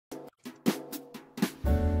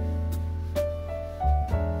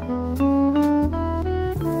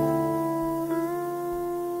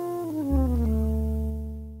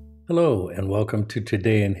Hello, and welcome to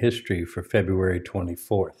Today in History for February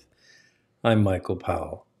 24th. I'm Michael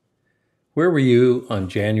Powell. Where were you on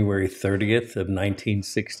January 30th of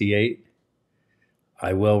 1968?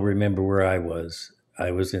 I well remember where I was.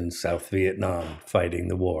 I was in South Vietnam fighting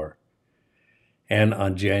the war. And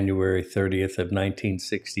on January 30th of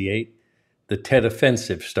 1968, the Tet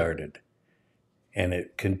Offensive started, and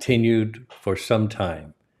it continued for some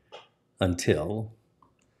time until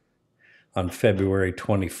on February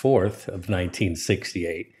 24th of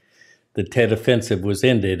 1968, the Tet Offensive was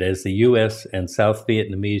ended as the U.S. and South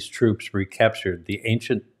Vietnamese troops recaptured the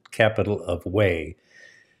ancient capital of Hue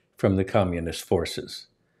from the Communist forces.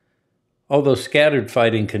 Although scattered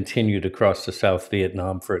fighting continued across the South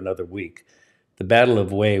Vietnam for another week, the Battle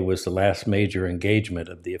of Hue was the last major engagement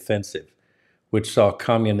of the offensive, which saw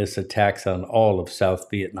Communist attacks on all of South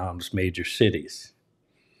Vietnam's major cities.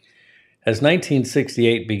 As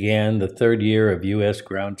 1968 began, the third year of U.S.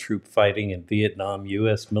 ground troop fighting in Vietnam,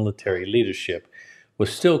 U.S. military leadership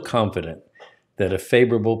was still confident that a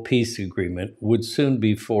favorable peace agreement would soon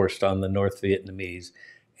be forced on the North Vietnamese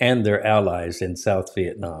and their allies in South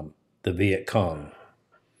Vietnam, the Viet Cong.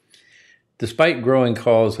 Despite growing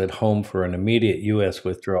calls at home for an immediate U.S.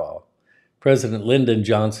 withdrawal, President Lyndon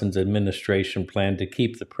Johnson's administration planned to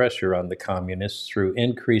keep the pressure on the Communists through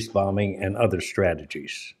increased bombing and other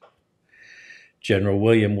strategies. General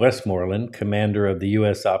William Westmoreland, commander of the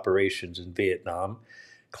U.S. operations in Vietnam,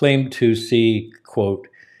 claimed to see, quote,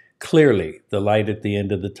 clearly the light at the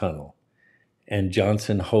end of the tunnel, and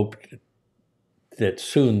Johnson hoped that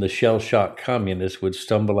soon the shell-shocked communists would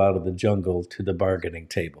stumble out of the jungle to the bargaining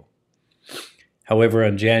table. However,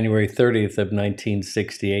 on January 30th of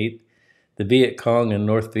 1968, the Viet Cong and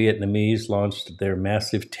North Vietnamese launched their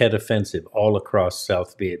massive Tet Offensive all across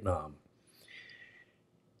South Vietnam.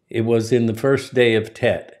 It was in the first day of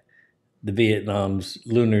Tet, the Vietnam's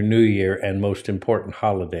Lunar New Year and most important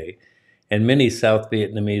holiday, and many South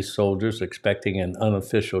Vietnamese soldiers expecting an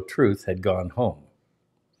unofficial truce had gone home.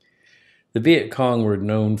 The Viet Cong were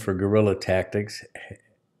known for guerrilla tactics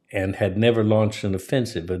and had never launched an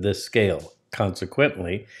offensive of this scale.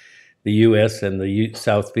 Consequently, the U.S. and the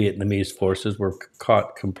South Vietnamese forces were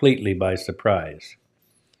caught completely by surprise.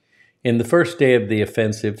 In the first day of the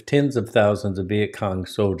offensive, tens of thousands of Viet Cong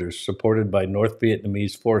soldiers, supported by North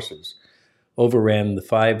Vietnamese forces, overran the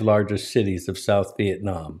 5 largest cities of South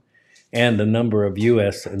Vietnam and a number of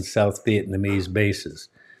U.S. and South Vietnamese bases,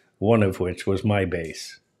 one of which was my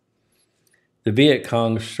base. The Viet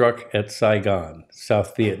Cong struck at Saigon,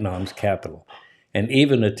 South Vietnam's capital, and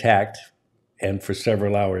even attacked and for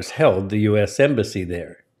several hours held the U.S. embassy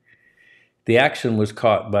there. The action was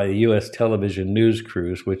caught by the U.S. television news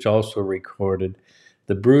crews, which also recorded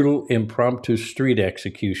the brutal impromptu street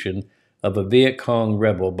execution of a Viet Cong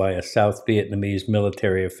rebel by a South Vietnamese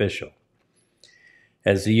military official.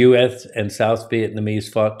 As the U.S. and South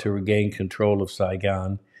Vietnamese fought to regain control of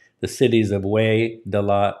Saigon, the cities of Hue,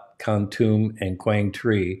 Dalat, Kon Tum, and Quang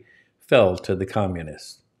Tri fell to the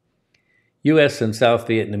Communists. U.S. and South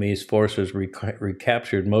Vietnamese forces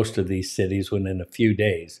recaptured most of these cities within a few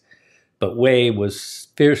days, but Hue was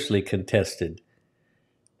fiercely contested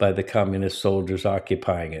by the Communist soldiers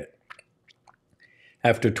occupying it.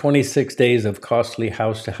 After 26 days of costly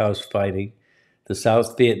house-to-house fighting, the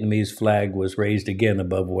South Vietnamese flag was raised again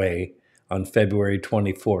above Hue on February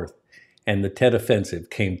 24th, and the Tet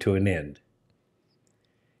Offensive came to an end.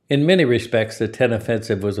 In many respects, the Tet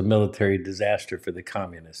Offensive was a military disaster for the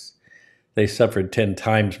Communists. They suffered 10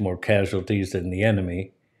 times more casualties than the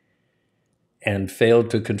enemy, and failed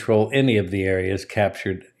to control any of the areas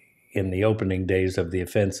captured in the opening days of the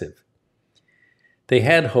offensive. They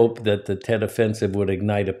had hoped that the Tet Offensive would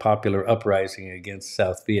ignite a popular uprising against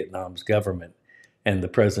South Vietnam's government and the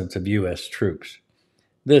presence of U.S. troops.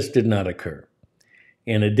 This did not occur.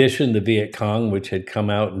 In addition, the Viet Cong, which had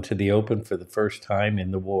come out into the open for the first time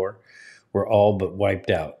in the war, were all but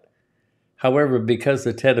wiped out. However, because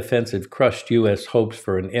the Tet Offensive crushed U.S. hopes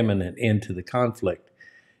for an imminent end to the conflict,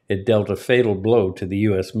 it dealt a fatal blow to the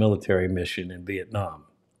U.S. military mission in Vietnam.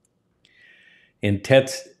 In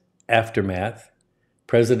Tet's aftermath,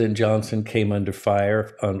 President Johnson came under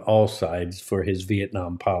fire on all sides for his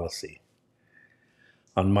Vietnam policy.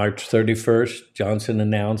 On March 31st, Johnson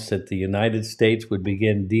announced that the United States would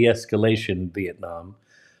begin de-escalation in Vietnam,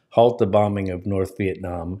 halt the bombing of North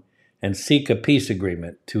Vietnam, and seek a peace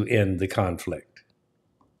agreement to end the conflict.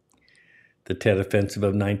 The Tet Offensive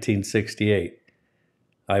of 1968.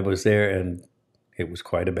 I was there, and it was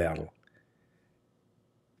quite a battle.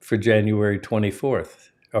 For February 24th.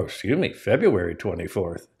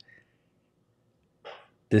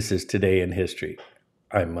 This is Today in History.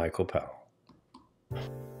 I'm Michael Powell.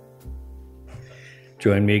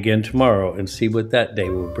 Join me again tomorrow and see what that day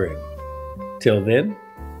will bring. Till then,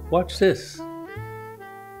 watch this.